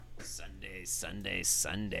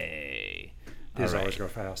Sunday. These always go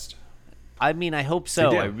fast. I mean, I hope so.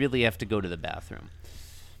 They do. I really have to go to the bathroom.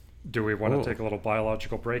 Do we want to take a little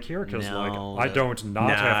biological break here? Because No, I don't not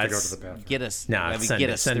Nah, have to go it's- to the bathroom. Get us. No, I it's mean, Sunday. get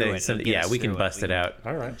us through it. Sunday. Get Yeah, us we can through bust it out.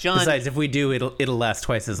 All right. John, Besides, if we do, it'll last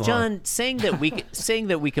twice as long. John, saying that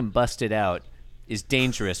we can bust it out is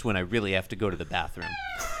dangerous when I really have to go to the bathroom.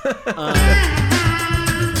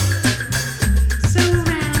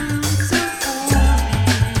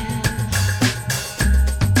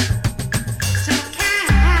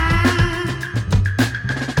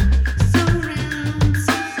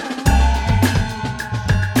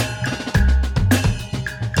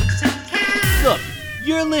 Look,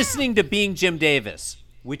 you're listening to Being Jim Davis.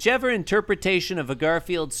 Whichever interpretation of a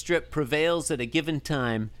Garfield strip prevails at a given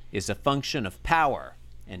time is a function of power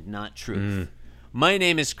and not truth. My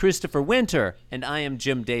name is Christopher Winter, and I am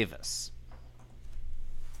Jim Davis.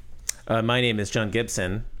 My name is John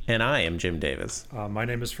Gibson, and I am Jim Davis. My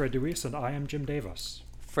name is Fred Deweese, and I am Jim Davis.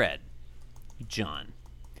 Fred, John.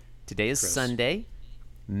 Today is Chris. Sunday,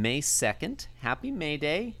 May 2nd. Happy May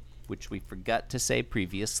Day, which we forgot to say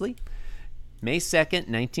previously. May 2nd,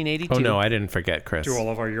 1982. Oh no, I didn't forget, Chris. To all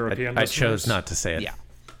of our European I listeners. chose not to say it.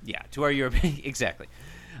 Yeah, to our European, exactly.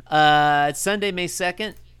 It's Sunday, May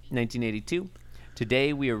 2nd, 1982.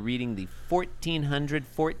 Today we are reading the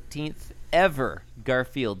 1414th ever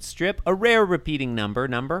Garfield strip, a rare repeating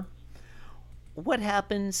number. What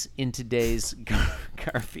happens in today's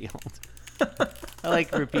Garfield? I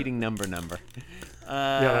like repeating number.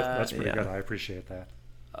 That's pretty yeah. good. I appreciate that.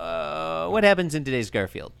 What happens in today's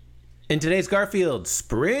Garfield? In today's Garfield,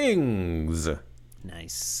 Springs.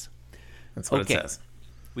 Nice. That's what Okay. it says.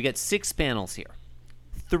 We got 6 panels here.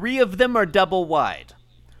 3 of them are double wide.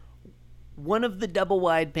 One of the double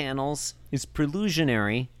wide panels is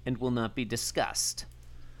prelusionary and will not be discussed.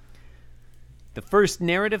 The first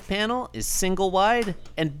narrative panel is single wide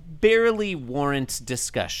and barely warrants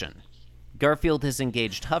discussion. Garfield has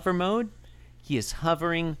engaged hover mode. He is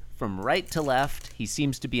hovering from right to left. He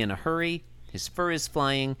seems to be in a hurry. His fur is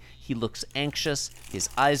flying. He looks anxious. His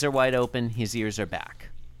eyes are wide open. His ears are back.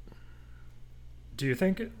 Do you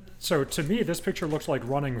think so? To me, this picture looks like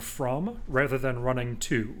running from rather than running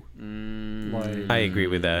to. Like I agree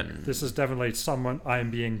with that. this is definitely someone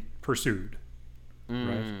I'm being pursued,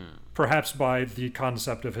 right? Perhaps by the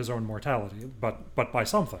concept of his own mortality, but by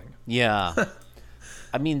something. Yeah.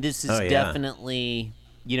 I mean, this is Oh, yeah. definitely,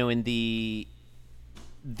 in the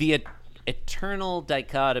eternal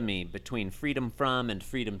dichotomy between freedom from and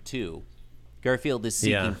freedom to. Garfield is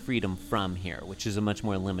seeking Yeah. freedom from here, which is a much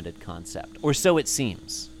more limited concept. Or so it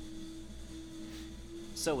seems.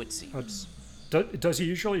 So it seems. Does he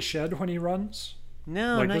usually shed when he runs?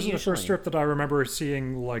 No, Like not this is usually. the first strip that I remember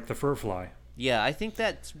seeing, like the fur fly. Yeah, I think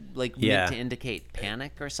that's like Yeah. meant to indicate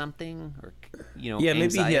panic or something, or Yeah, maybe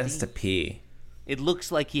anxiety. he has to pee. It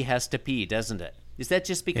looks like he has to pee, doesn't it? Is that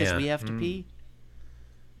just because Yeah. we have to pee?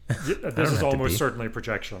 This have is to almost be. certainly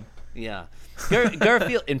projection. Yeah.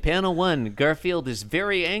 Garfield, in panel 1, Garfield is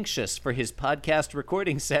very anxious for his podcast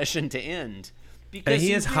recording session to end. Because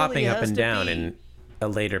He is really hopping up has and to down pee. in a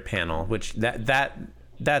later panel, which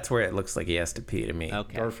that's where it looks like he has to pee to me.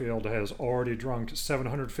 Okay. Garfield has already drunk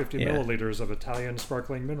 750 Yeah. milliliters of Italian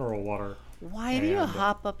sparkling mineral water. Why do you And-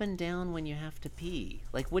 hop up and down when you have to pee?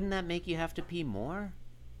 Like, wouldn't that make you have to pee more?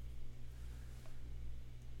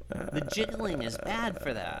 The jiggling is bad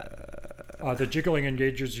for that. The jiggling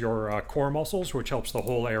engages your core muscles, which helps the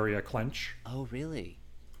whole area clench. Oh, really?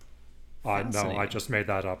 No, I Fascinating. just made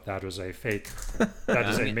that up. That is a fake. That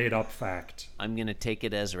is a made-up fact. I'm going to take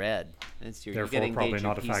it as read. It's your, Therefore, you gotta probably engage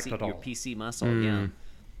not your a fact PC, at Your all. PC muscle, yeah.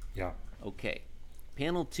 Yeah. Okay.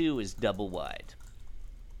 Panel 2 is double wide.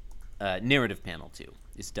 Narrative panel 2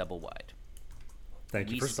 is double wide. Thank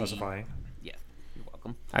you We for see- specifying. Yeah, you're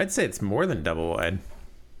welcome. I'd say it's more than double wide.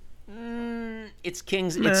 It's king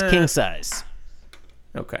size.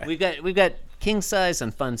 Okay. We've got king size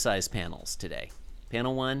and fun size panels today.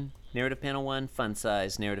 Panel 1, narrative panel 1, fun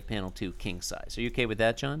size, narrative panel 2, king size. Are you okay with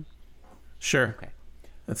that, John? Sure. Okay.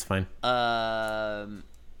 That's fine.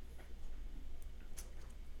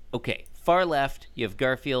 Okay, far left, you have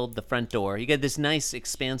Garfield, the front door. You get this nice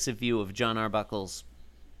expansive view of John Arbuckle's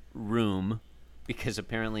room, because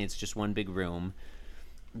apparently it's just one big room.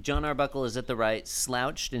 John Arbuckle is at the right,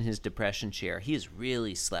 slouched in his depression chair. He is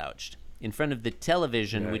really slouched. In front of the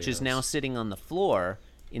television, Yeah, which he is now sitting on the floor,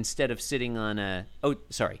 instead of sitting on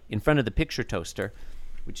in front of the picture toaster,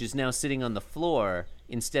 which is now sitting on the floor,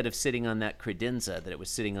 instead of sitting on that credenza that it was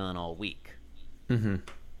sitting on all week. Mm-hmm.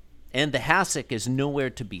 And the hassock is nowhere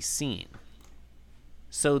to be seen.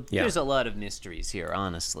 So Yeah. there's a lot of mysteries here,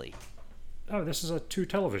 honestly. oh, this is a 2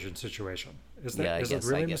 television situation. Is Yeah, I it guess- I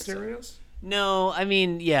really guess so. mysterious? No, I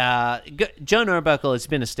mean, yeah. John Arbuckle, it's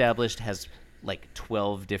been established, has like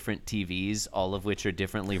 12 different TVs, all of which are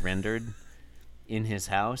differently rendered in his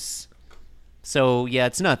house. So, yeah,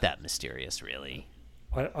 it's not that mysterious, really.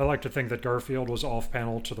 I like to think that Garfield was off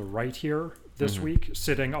panel to the right here this Mm-hmm. week,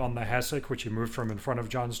 sitting on the hassock, which he moved from in front of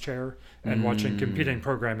John's chair, and watching competing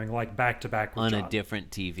programming like back to back with On John. a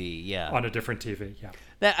different TV, yeah. On a different TV, yeah.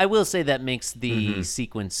 That I will say that makes the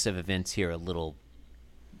sequence of events here a little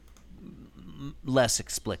less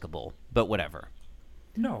explicable, but whatever.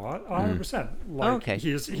 No, 100%. Like, Okay.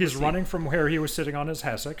 he's running from where he was sitting on his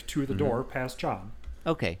hassock to the door past John.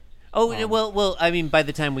 Okay. Oh, well, I mean, by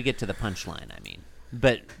the time we get to the punchline, I mean.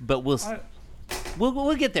 But we'll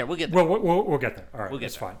get there. We'll get there. We'll get there. All right, We'll get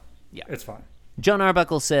it's there. fine. Yeah. It's fine. John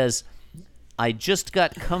Arbuckle says, "I just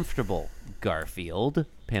got comfortable, Garfield."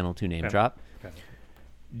 Panel 2 name drop. Okay.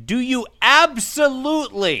 Do you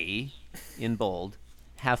absolutely, in bold,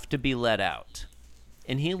 have to be let out?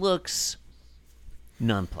 And he looks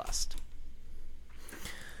nonplussed,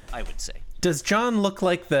 I would say. Does John look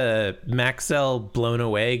like the Maxell blown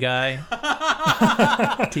away guy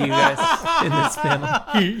to you guys in this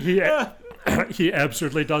panel? He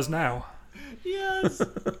absolutely does now. Yes.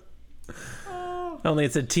 Only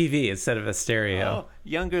it's a TV instead of a stereo.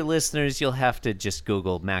 Younger listeners, you'll have to just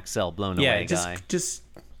Google Maxell blown yeah, away guy. just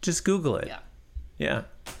Google it. Yeah. Yeah.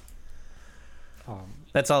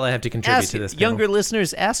 That's all I have to contribute to this panel. Younger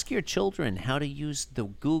listeners, ask your children how to use the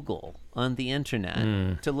Google on the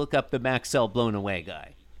internet to look up the Maxell blown away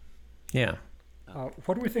guy. Yeah.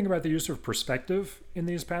 What do we think about the use of perspective in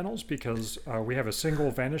these panels? Because we have a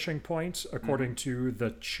single vanishing point according to the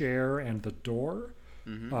chair and the door,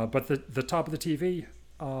 but the top of the TV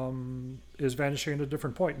is vanishing at a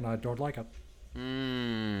different point, and I don't like it.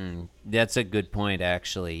 That's a good point,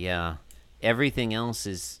 actually. Yeah, everything else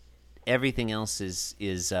is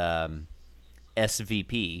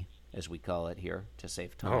SVP, as we call it here, to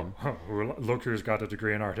save time. Look who's got a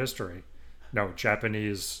degree in art history. No,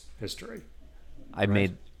 Japanese history.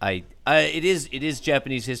 It is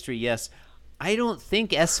Japanese history. Yes, I don't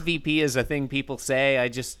think SVP is a thing people say. I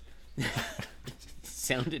just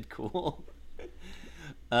sounded cool.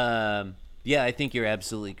 Yeah, I think you're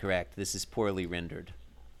absolutely correct. This is poorly rendered.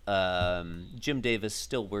 Jim Davis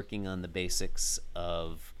still working on the basics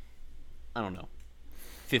of, I don't know,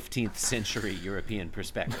 15th century European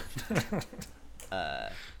perspective.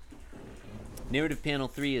 Narrative panel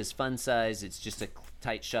 3 is fun size. It's just a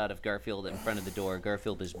tight shot of Garfield in front of the door.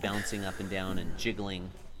 Garfield is bouncing up and down and jiggling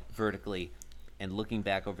vertically and looking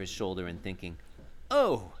back over his shoulder and thinking,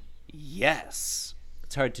 "Oh, yes."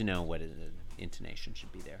 It's hard to know what the intonation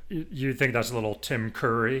should be there. You think that's a little Tim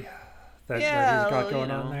Curry that he's got going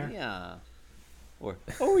on there? Yeah. Or,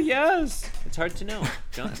 "Oh, yes." It's hard to know.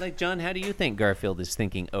 John, how do you think Garfield is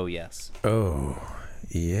thinking, "Oh, yes"? Oh,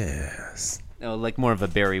 yes. Oh, like more of a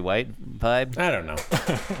Barry White vibe? I don't know.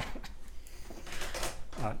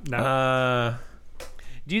 No.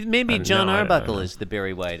 Do you, maybe John no, I don't Arbuckle know. is the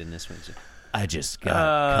Barry White in this one? I just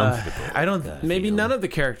got comfortable. I don't. Garfield. Maybe none of the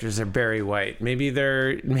characters are Barry White. Maybe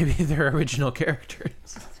they're original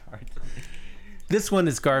characters. This one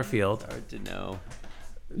is Garfield. Hard to know.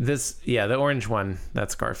 The orange one,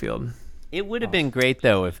 that's Garfield. It would have been great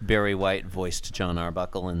though if Barry White voiced John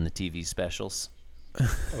Arbuckle in the TV specials.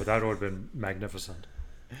 Oh, that would have been magnificent.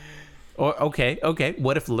 Or okay.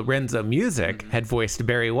 What if Lorenzo Music had voiced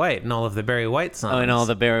Barry White in all of the Barry White songs? Oh, and all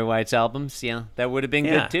the Barry White's albums? Yeah, that would have been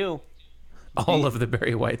Yeah. good too. all of the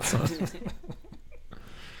Barry White songs.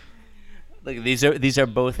 Look, these are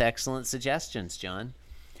both excellent suggestions, John.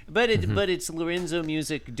 But it's Lorenzo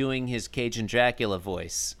Music doing his Cajun Dracula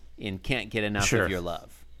voice in "Can't Get Enough Sure. of Your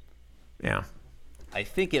Love." Yeah. I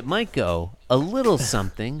think it might go a little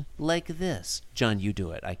something like this. John, you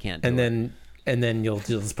do it. I can't do it. And then you'll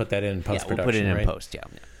just put that in post Yeah, we'll production. put it in right? post. Yeah.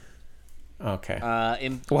 Okay.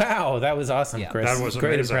 Wow, that was awesome, Yeah. Chris. That was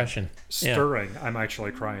great amazing. impression. Yeah. Stirring. I'm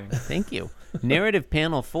actually crying. Thank you. Narrative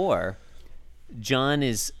panel 4. John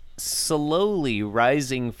is slowly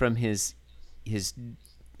rising from his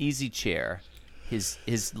easy chair. His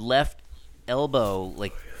left elbow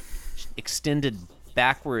like extended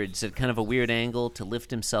backwards at kind of a weird angle to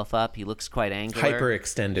lift himself up. He looks quite angular.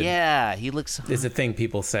 Hyperextended. Yeah, he looks Is a thing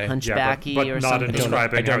people say. hunchbacky but or not something. in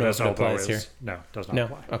describing I don't how know this if it elbow applies is. here. No, does not No.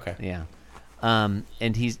 apply. Okay. Yeah.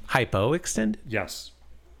 And he's Hypoextended. Yes,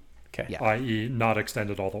 Okay. Yeah. i.e., not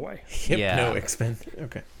extended all the way. Yeah. Hypno-expended.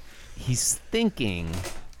 Okay. he's thinking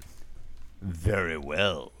very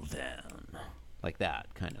well then. Like that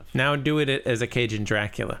kind of. Now do it as a Cajun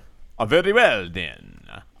Dracula. Very well then.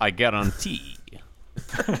 I guarantee.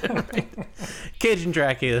 Cajun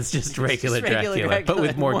Dracula is just regular, Dracula, but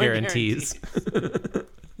with more guarantees.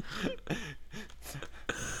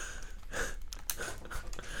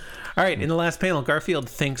 All right, in the last panel, Garfield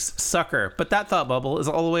thinks sucker, but that thought bubble is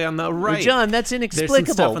all the way on the right. Well, John, that's inexplicable. There's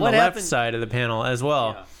some stuff on what the happened? left side of the panel as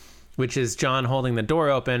well, which is John holding the door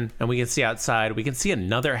open, and we can see outside. We can see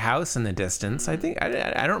another house in the distance. I think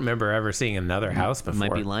I don't remember ever seeing another house before. It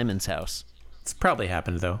might be Lyman's house. It's probably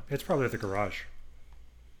happened though. It's probably the garage.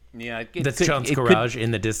 Yeah, That's John's garage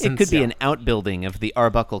in the distance. It could be an outbuilding of the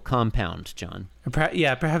Arbuckle compound, John.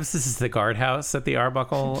 Perhaps this is the guardhouse at the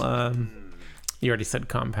Arbuckle. You already said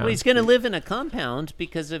compound. Well, he's going to live in a compound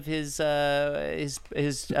because of his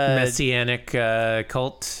messianic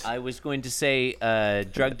cult. I was going to say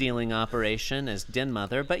drug dealing operation as Den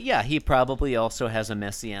Mother, but yeah, he probably also has a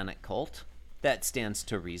messianic cult. That stands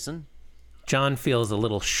to reason. John feels a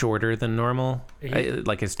little shorter than normal.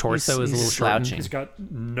 Like his torso is a little slouching. He's got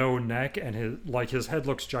no neck, and his head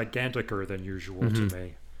looks giganticer than usual to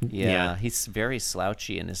me. Yeah, he's very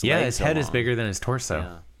slouchy, and his legs his head are is long. bigger than his torso.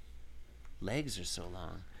 Yeah. Legs are so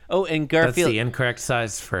long. Oh, and That's Garfield. the incorrect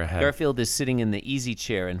size for a head. Garfield is sitting in the easy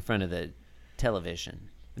chair in front of the television.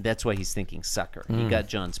 That's why he's thinking sucker. He got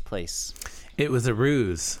John's place. It was a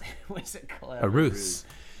ruse. What's it called? A ruse.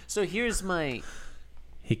 So here's my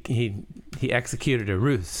He executed a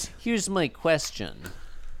ruse. Here's my question.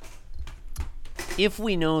 If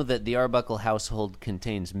we know that the Arbuckle household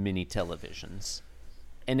contains mini televisions,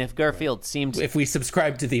 and if Garfield seemed If we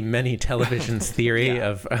subscribe to the many televisions theory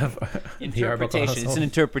of the Arbuckle interpretation, household. it's an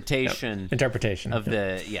interpretation Interpretation of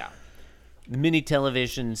the mini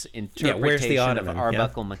television's interpretation where's the of ottoman?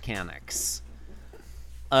 Arbuckle mechanics,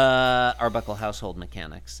 Arbuckle household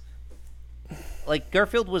mechanics. Like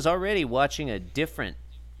Garfield was already watching a different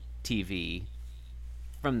TV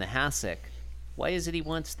from the Hasek. Why is it he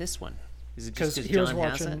wants this one? Is it just because John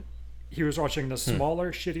has it? He was watching the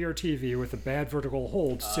smaller, shittier TV with a bad vertical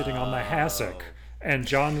hold sitting on the hassock, and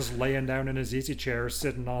John's laying down in his easy chair,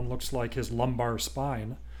 sitting on looks like his lumbar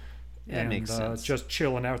spine, That makes sense. just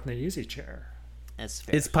chilling out in the easy chair. That's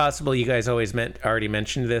fair. It's possible you guys already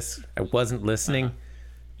mentioned this. I wasn't listening,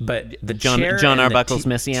 but the John chair and Arbuckle's the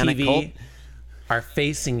messianic TV cult are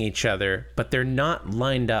facing each other, but they're not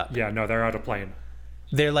lined up. Yeah, no, they're out of plane.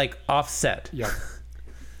 They're like offset. Yeah.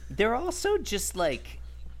 They're also just like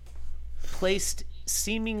placed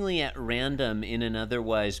seemingly at random in an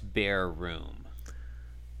otherwise bare room.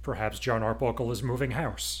 Perhaps John Arbuckle is moving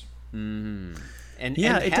house. And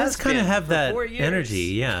Yeah, and it has does kind of been have for that 4 years. energy.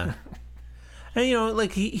 Yeah, and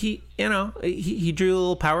like he drew a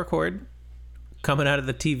little power cord coming out of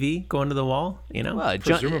the TV, going to the wall. Well,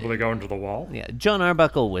 Presumably going to the wall. Yeah, John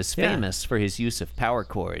Arbuckle was Yeah. famous for his use of power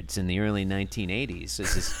chords in the early 1980s.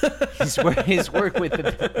 His work with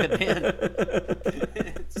the band.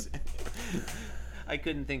 I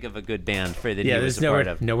couldn't think of a good band for that he was there's a part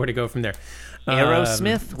of. nowhere to go from there.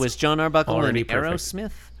 Aerosmith? Was John Arbuckle in already perfect.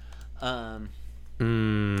 Aerosmith? I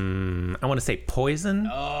want to say Poison.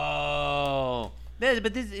 Oh.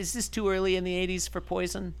 But is this too early in the 80s for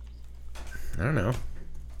Poison? I don't know.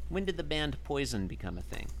 When did the band Poison become a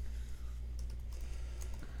thing?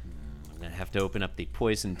 I'm going to have to open up the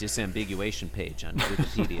Poison disambiguation page on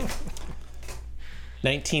Wikipedia.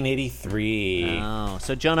 1983. Oh,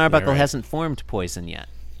 so John Arbuckle right. hasn't formed Poison yet.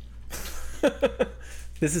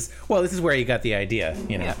 This is where you got the idea.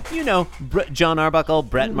 Yeah. John Arbuckle,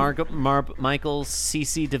 Brett Michaels,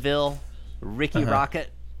 C.C. DeVille, Ricky Rocket.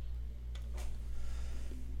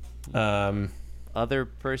 Other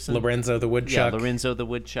person? Lorenzo the Woodchuck. Yeah, Lorenzo the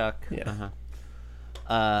Woodchuck. Yeah.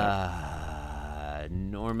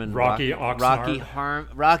 Norman Rocky Oxnard.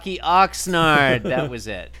 Rocky Oxnard. That was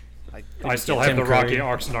it. I still have Tim the Rocky Curry.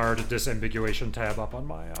 Oxnard disambiguation tab up on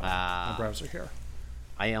my browser here.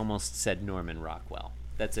 I almost said Norman Rockwell.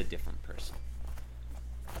 That's a different person.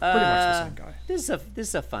 Pretty much the same guy. This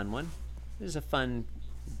is a fun one. This is a fun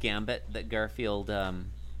gambit that Garfield,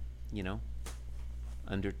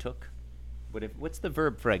 undertook. What's the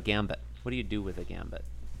verb for a gambit? What do you do with a gambit?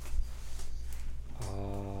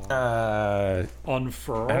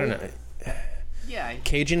 Unfurl. I don't know. Yeah.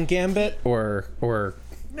 Cajun Gambit or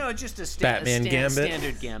No, just a Batman Gambit?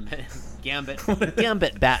 standard gambit.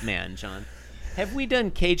 Gambit Batman, John. Have we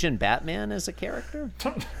done Cajun Batman as a character?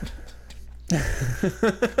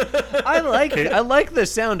 I like the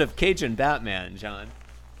sound of Cajun Batman, John.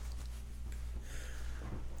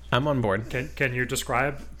 I'm on board. Can you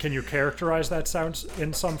characterize that sound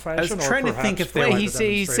in some fashion? I was trying to think if there, he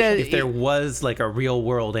said if there was like a real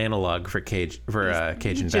world analog for Cajun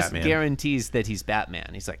He just Batman. guarantees that he's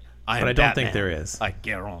Batman. He's like, But I don't think there is. I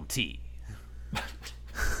guarantee.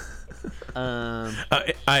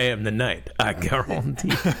 I am the knight. I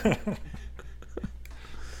guarantee.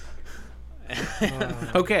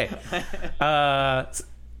 Okay.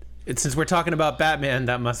 Since we're talking about Batman,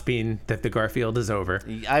 that must mean that the Garfield is over.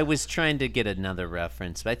 I was trying to get another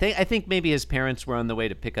reference, but I think maybe his parents were on the way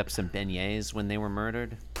to pick up some beignets when they were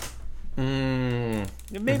murdered.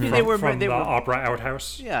 Maybe they were from they the were opera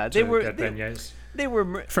outhouse. Yeah, to get beignets. They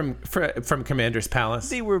were From Commander's Palace.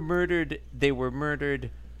 They were murdered. They were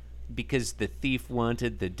murdered because the thief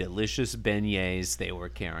wanted the delicious beignets they were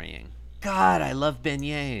carrying. God, I love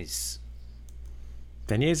beignets.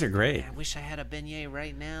 Beignets are great. I wish I had a beignet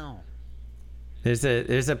right now. There's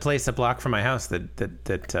a place a block from my house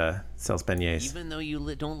that sells beignets. Even though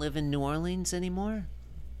you don't live in New Orleans anymore?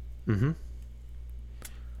 Mm-hmm.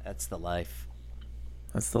 That's the life.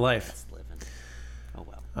 That's the life. That's living. Oh,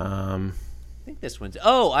 well. I think this one's...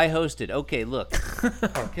 Oh, I hosted. Okay, look. God,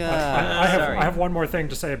 I have one more thing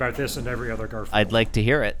to say about this and every other Garfield. I'd like to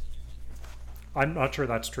hear it. I'm not sure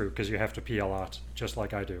that's true, because you have to pee a lot, just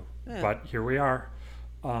like I do. Yeah. But here we are.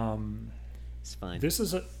 It's fine. This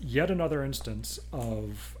is yet another instance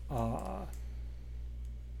of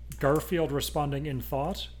Garfield responding in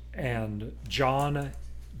thought, and John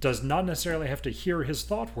does not necessarily have to hear his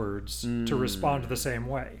thought words to respond the same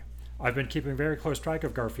way. I've been keeping very close track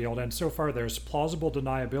of Garfield, and so far there's plausible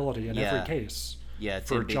deniability in every case it's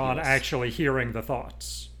for ambiguous. John actually hearing the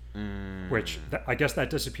thoughts. Which I guess that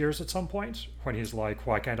disappears at some point when he's like,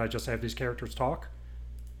 why can't I just have these characters talk?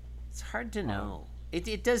 It's hard to know.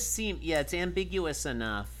 It does seem, it's ambiguous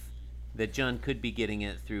enough that John could be getting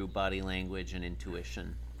it through body language and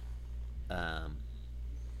intuition. I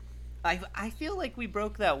feel like we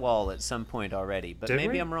broke that wall at some point already, but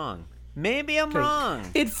maybe I'm wrong. Maybe I'm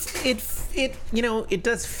wrong. It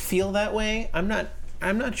does feel that way. I'm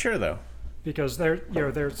not sure though. Because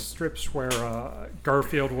there's strips where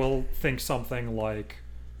Garfield will think something like,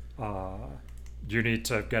 "You need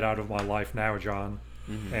to get out of my life now, John,"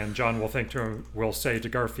 and John will say to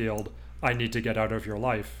Garfield, "I need to get out of your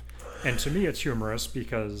life." And to me, it's humorous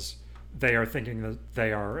because they are thinking that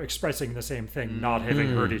they are expressing the same thing, not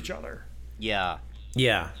having heard each other. Yeah,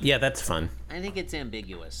 that's fun. I think it's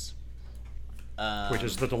ambiguous, which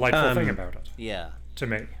is the delightful thing about it. Yeah. To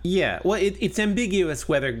me. Yeah, well, it's ambiguous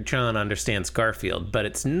whether John understands Garfield, but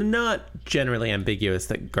it's not generally ambiguous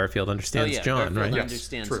that Garfield understands John, Garfield right?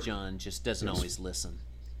 understands True. John, just doesn't always listen.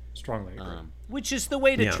 Strongly agree. Which is the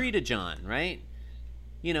way to treat a John, right?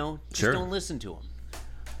 Just don't listen to him.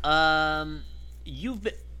 I'm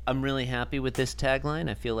really happy with this tagline.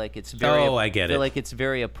 I feel like it's very. I get it. I feel like it's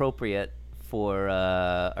very appropriate for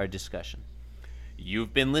our discussion.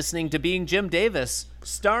 You've been listening to Being Jim Davis,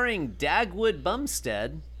 starring Dagwood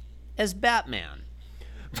Bumstead as Batman.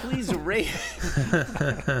 Please rate...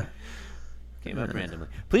 Came up randomly.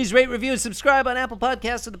 Please rate, review, and subscribe on Apple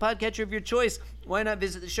Podcasts or the podcatcher of your choice. Why not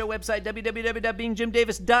visit the show website,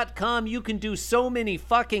 www.beingjimdavis.com. You can do so many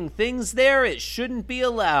fucking things there, it shouldn't be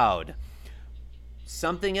allowed.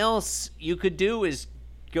 Something else you could do is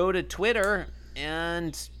go to Twitter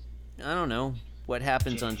and, I don't know, what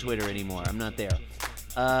happens on Twitter anymore. I'm not there.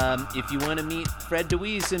 If you want to meet Fred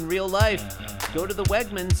DeWeese in real life, go to the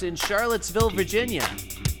Wegmans in Charlottesville, Virginia.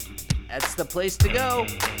 That's the place to go.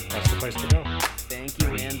 That's the place to go. Thank you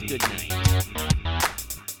and good night.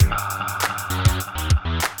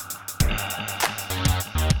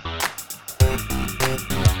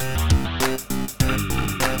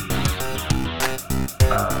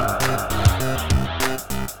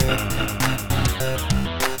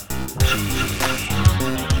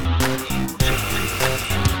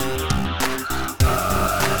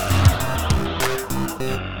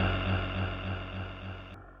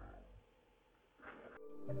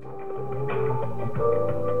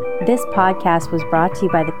 This podcast was brought to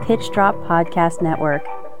you by the Pitch Drop Podcast Network.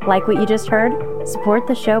 Like what you just heard? Support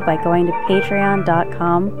the show by going to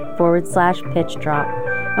patreon.com/pitchdrop.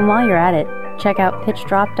 And while you're at it, check out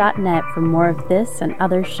pitchdrop.net for more of this and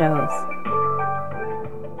other shows.